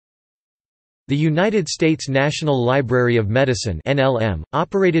The United States National Library of Medicine (NLM),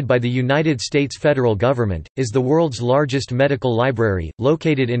 operated by the United States federal government, is the world's largest medical library,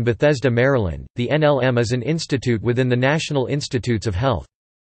 located in Bethesda, Maryland. The NLM is an institute within the National Institutes of Health.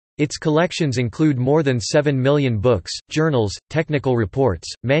 Its collections include more than 7 million books, journals, technical reports,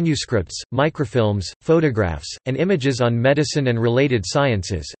 manuscripts, microfilms, photographs, and images on medicine and related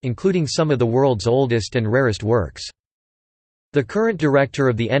sciences, including some of the world's oldest and rarest works. The current director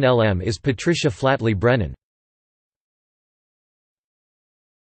of the NLM is Patricia Flatley Brennan.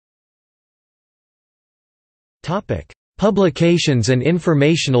 Publications and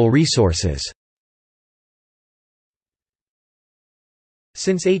informational resources.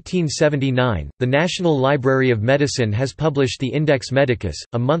 Since 1879, the National Library of Medicine has published the Index Medicus,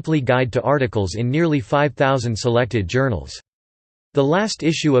 a monthly guide to articles in nearly 5,000 selected journals. The last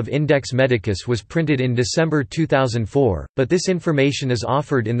issue of Index Medicus was printed in December 2004, but this information is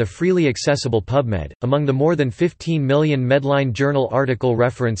offered in the freely accessible PubMed. Among the more than 15 million Medline journal article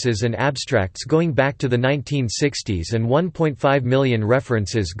references and abstracts going back to the 1960s and 1.5 million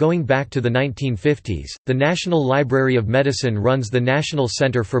references going back to the 1950s, the National Library of Medicine runs the National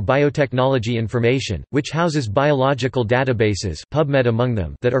Center for Biotechnology Information, which houses biological databases, PubMed among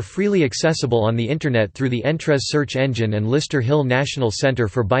them, that are freely accessible on the Internet through the Entrez search engine and Lister Hill National Center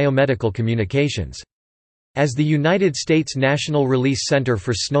for Biomedical Communications. As the United States National Release Center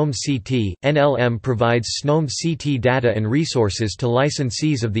for SNOME-CT, NLM provides SNOME-CT data and resources to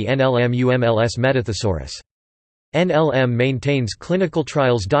licensees of the NLM-UMLS Metathesaurus. NLM maintains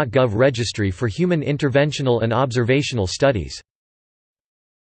clinicaltrials.gov registry for human interventional and observational studies.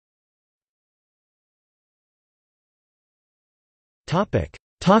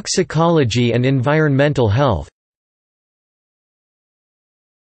 Toxicology and environmental health.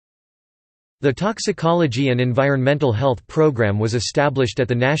 The Toxicology and Environmental Health Program was established at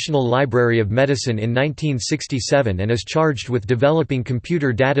the National Library of Medicine in 1967 and is charged with developing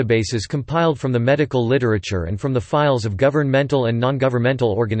computer databases compiled from the medical literature and from the files of governmental and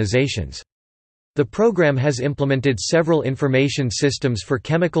non-governmental organizations. The program has implemented several information systems for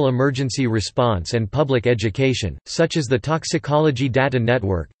chemical emergency response and public education, such as the Toxicology Data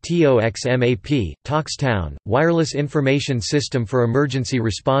Network, TOXMAP, ToxTown, Wireless Information System for Emergency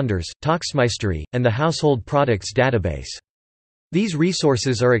Responders, Toxmeistery, and the Household Products Database. These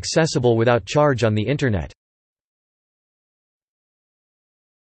resources are accessible without charge on the Internet.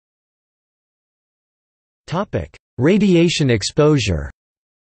 Radiation exposure.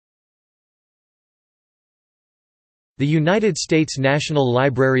 The United States National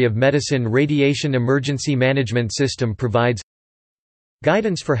Library of Medicine Radiation Emergency Management System provides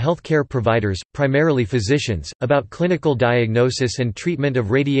guidance for healthcare providers, primarily physicians, about clinical diagnosis and treatment of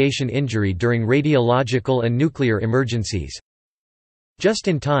radiation injury during radiological and nuclear emergencies.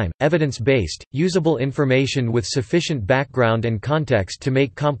 Just-in-time, evidence-based, usable information with sufficient background and context to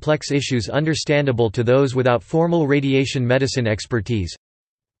make complex issues understandable to those without formal radiation medicine expertise.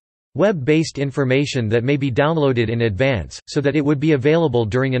 Web-based information that may be downloaded in advance, so that it would be available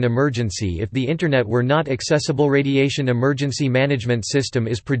during an emergency if the Internet were not accessible. Radiation Emergency Management System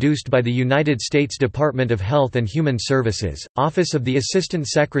is produced by the United States Department of Health and Human Services, Office of the Assistant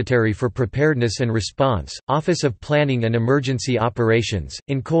Secretary for Preparedness and Response, Office of Planning and Emergency Operations,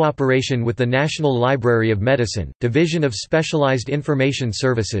 in cooperation with the National Library of Medicine, Division of Specialized Information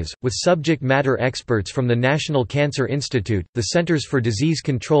Services, with subject matter experts from the National Cancer Institute, the Centers for Disease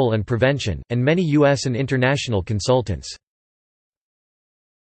Control and Prevention, and many U.S. and international consultants.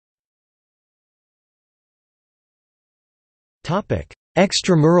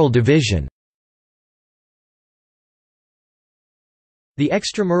 Extramural Division. The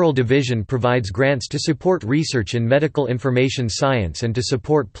Extramural Division provides grants to support research in medical information science and to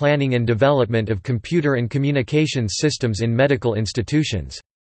support planning and development of computer and communications systems in medical institutions.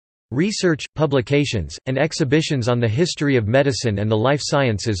 Research, publications, and exhibitions on the history of medicine and the life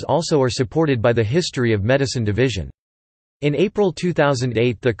sciences also are supported by the History of Medicine Division. In April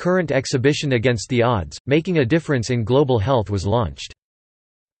 2008, the current exhibition Against the Odds, Making a Difference in Global Health was launched.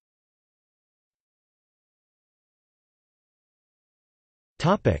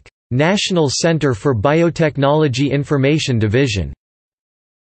 National Center for Biotechnology Information Division.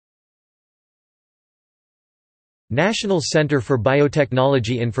 National Center for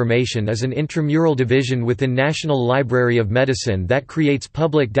Biotechnology Information is an intramural division within National Library of Medicine that creates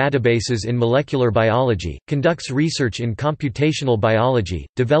public databases in molecular biology, conducts research in computational biology,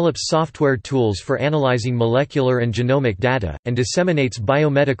 develops software tools for analyzing molecular and genomic data, and disseminates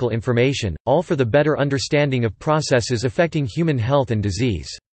biomedical information, all for the better understanding of processes affecting human health and disease.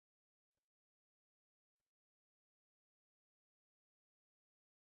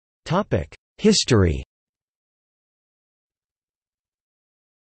 History.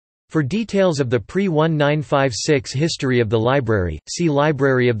 For details of the pre-1956 history of the library, see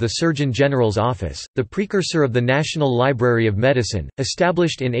Library of the Surgeon General's Office. The precursor of the National Library of Medicine,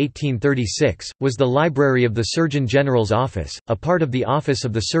 established in 1836, was the Library of the Surgeon General's Office, a part of the Office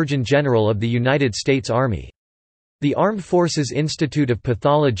of the Surgeon General of the United States Army. The Armed Forces Institute of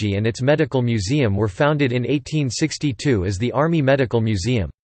Pathology and its Medical Museum were founded in 1862 as the Army Medical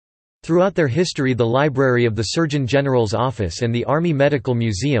Museum. Throughout their history, the Library of the Surgeon General's Office and the Army Medical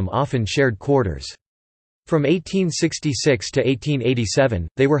Museum often shared quarters. From 1866 to 1887,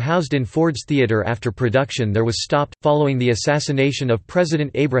 they were housed in Ford's Theater after production there was stopped, following the assassination of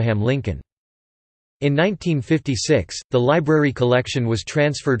President Abraham Lincoln. In 1956, the library collection was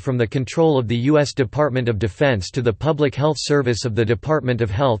transferred from the control of the U.S. Department of Defense to the Public Health Service of the Department of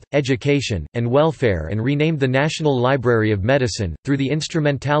Health, Education, and Welfare and renamed the National Library of Medicine, through the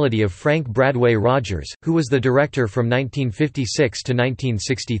instrumentality of Frank Bradway Rogers, who was the director from 1956 to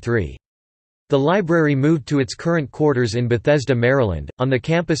 1963. The library moved to its current quarters in Bethesda, Maryland, on the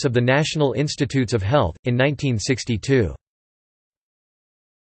campus of the National Institutes of Health, in 1962.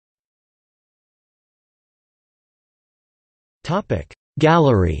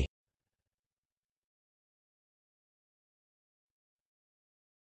 Gallery.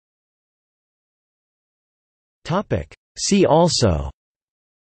 See also: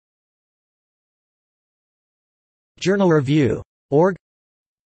 Journal Review. Org.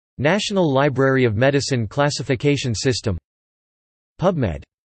 National Library of Medicine Classification System. PubMed.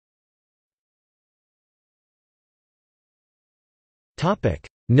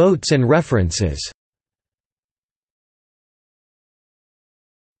 Notes and references.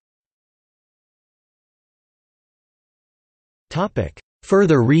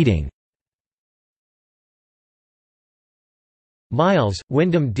 Further reading. Miles,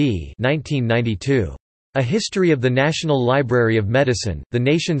 Wyndham D. 1992. A History of the National Library of Medicine, the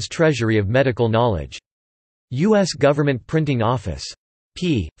Nation's Treasury of Medical Knowledge. U.S. Government Printing Office.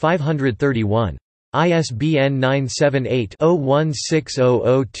 p. 531. ISBN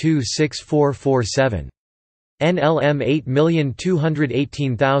 978-0160026447. NLM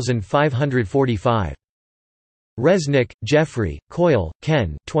 8218545. Resnick, Jeffrey, Coyle,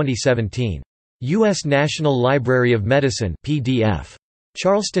 Ken 2017. U.S. National Library of Medicine PDF.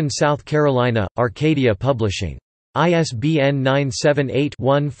 Charleston, South Carolina, Arcadia Publishing. ISBN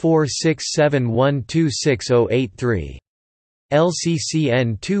 978-1467126083.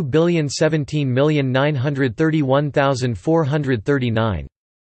 LCCN 2017931439.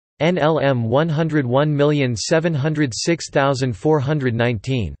 NLM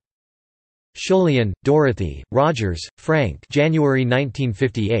 101706419. Scholian, Dorothy, Rogers, Frank January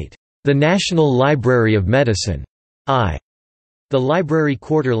 1958. The National Library of Medicine. I. The Library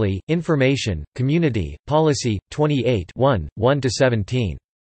Quarterly, Information, Community, Policy, 28 1–17.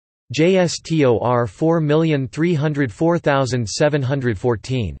 JSTOR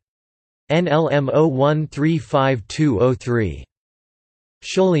 4304714. NLM 01352003.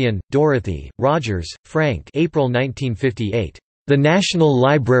 Scholian, Dorothy, Rogers, Frank April 1958. The National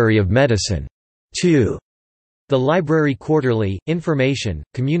Library of Medicine. 2. The Library Quarterly, Information,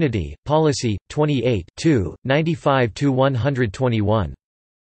 Community, Policy, 28 95–121.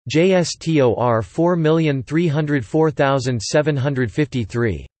 JSTOR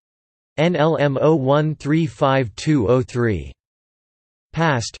 4304753. NLM 01352003.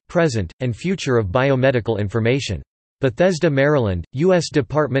 Past, Present, and Future of Biomedical Information. Bethesda, Maryland, U.S.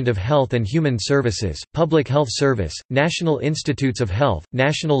 Department of Health and Human Services, Public Health Service, National Institutes of Health,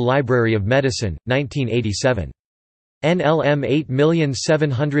 National Library of Medicine, 1987. NLM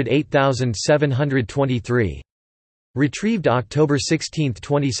 8708723. Retrieved October 16,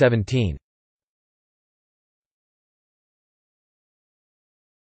 2017.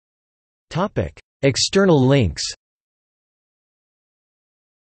 External links.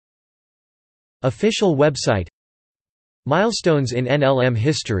 Official website. Milestones in NLM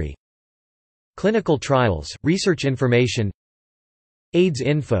history. Clinical trials, research information. AIDS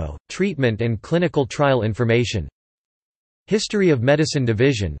info, treatment and clinical trial information. History of Medicine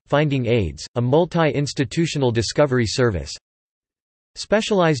Division, Finding AIDS, a multi-institutional discovery service.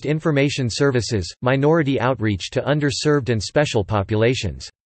 Specialized Information Services, minority outreach to underserved and special populations.